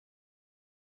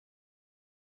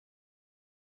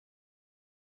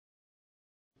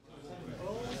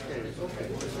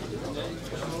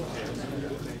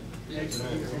Okay,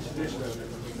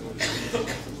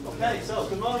 so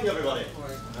good morning everybody.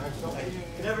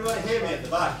 Can everybody hear me at the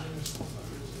back?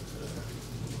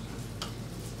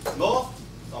 More?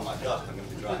 Oh my god, I'm going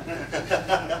to be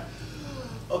dry.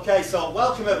 Okay, so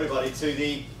welcome everybody to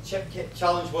the chipKIT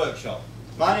Challenge Workshop.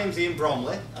 My name's Ian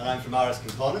Bromley and I'm from RS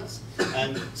Components,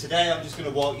 and today I'm just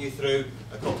going to walk you through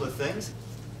a couple of things.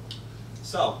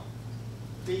 So,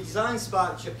 the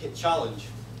DesignSpark chipKIT Challenge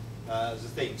is a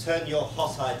thing, turn your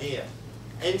hot idea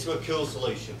into a cool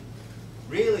solution.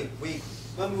 Really,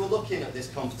 when we were looking at this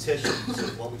competition,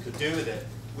 what we could do with it,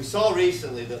 we saw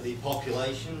recently that the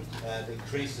population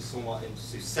increased to somewhat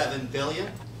into 7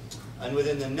 billion, and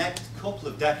within the next couple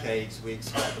of decades we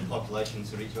expect the population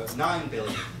to reach about 9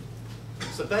 billion.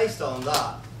 So based on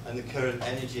that and the current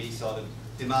energy sort of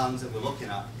demands that we're looking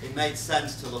at, it made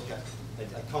sense to look at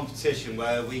a competition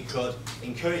where we could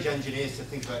encourage engineers to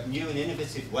think about new and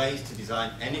innovative ways to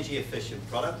design energy efficient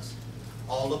products,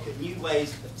 or look at new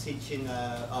ways of teaching,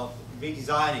 of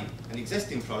redesigning an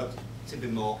existing product to be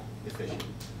more efficient.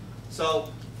 So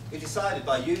we decided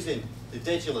by using the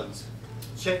Digilant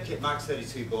chipKIT Max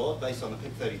 32 board based on the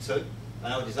PIC32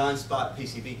 and our DesignSpark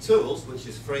PCB tools, which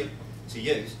is free to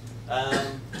use,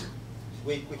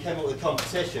 we came up with a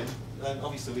competition, and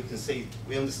obviously we can see,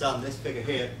 we understand this figure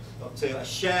here, up to a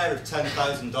share of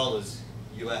 $10,000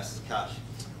 US cash.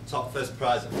 Top first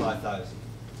prize at $5,000.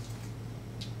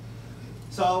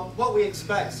 So what we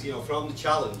expect, from the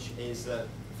challenge is that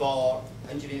for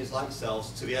engineers like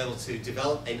yourselves to be able to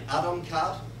develop an add-on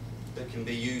card that can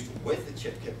be used with the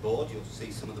chipKIT board. You'll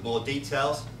see some of the more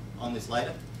details on this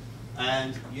later.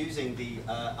 And using the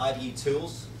IDE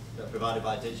tools that are provided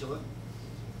by Digilant.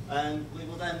 And we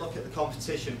will then look at the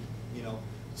competition,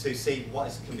 to see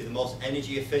what can be the most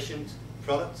energy efficient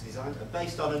product designed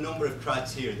based on a number of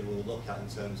criteria that we'll look at in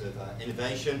terms of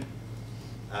innovation,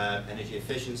 energy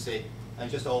efficiency, and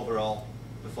just overall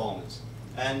performance.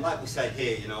 And like we say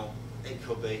here, it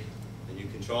could be a new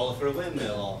controller for a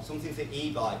windmill or something for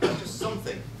e-bike, or just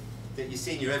something that you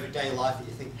see in your everyday life that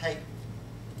you think, hey,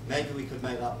 maybe we could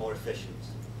make that more efficient,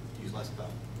 use less power.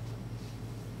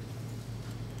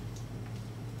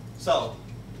 So,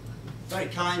 very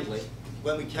kindly,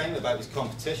 when we came about this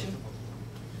competition,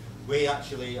 we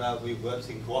actually we worked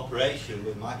in cooperation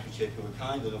with Microchip, who were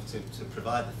kind enough to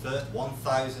provide the first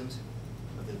 1,000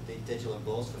 of the Digilant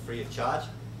boards for free of charge.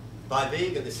 By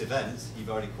being at this event, you've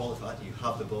already qualified, you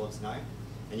have the boards now,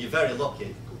 and you're very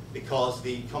lucky because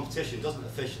the competition doesn't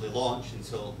officially launch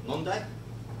until Monday,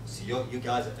 so you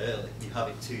guys are early. You have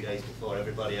it 2 days before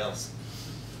everybody else.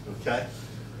 Okay?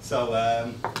 So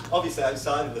obviously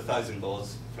outside of the 1,000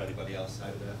 boards for anybody else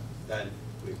out there, then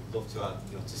we'd love to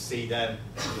to see them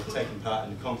taking part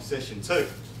in the competition too.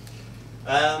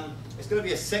 It's going to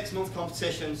be a 6-month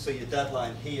competition, so your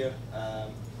deadline here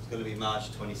is going to be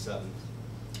March 27th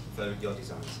for your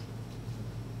designs.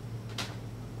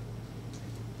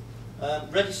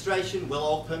 Registration will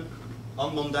open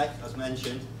on Monday, as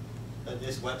mentioned, at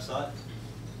this website.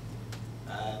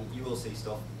 You will see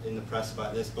stuff in the press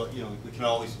about this, but we can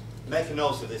always make a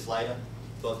note of this later.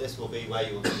 But this will be where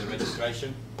you will do the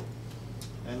registration.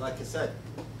 And like I said,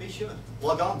 be sure,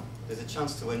 log on. There's a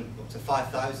chance to win up to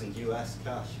 5,000 US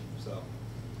cash.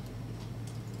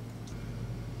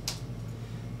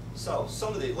 So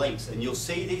some of the links, and you'll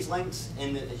see these links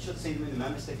in it should see them in the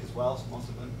member stick as well, most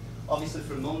of them. Obviously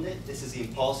from Monday, this is the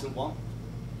important one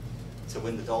to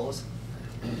win the dollars.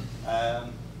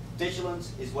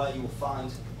 Digilant is where you will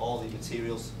find all the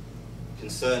materials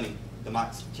concerning the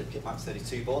chipKIT Max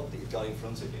 32 board that you've got in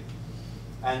front of you.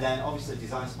 And then obviously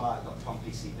DesignSpark.com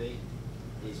PCB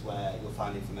is where you'll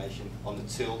find information on the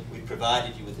tool. We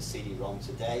provided you with the CD-ROM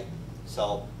today.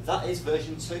 So that is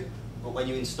version 2, but when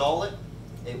you install it,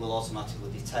 it will automatically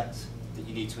detect that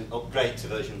you need to upgrade to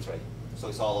version 3. So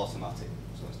it's all automatic,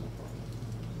 so it's no problem.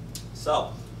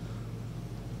 So,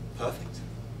 perfect.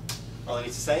 All I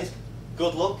need to say is,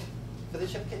 good luck for the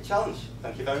chipKIT Challenge.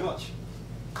 Thank you very much.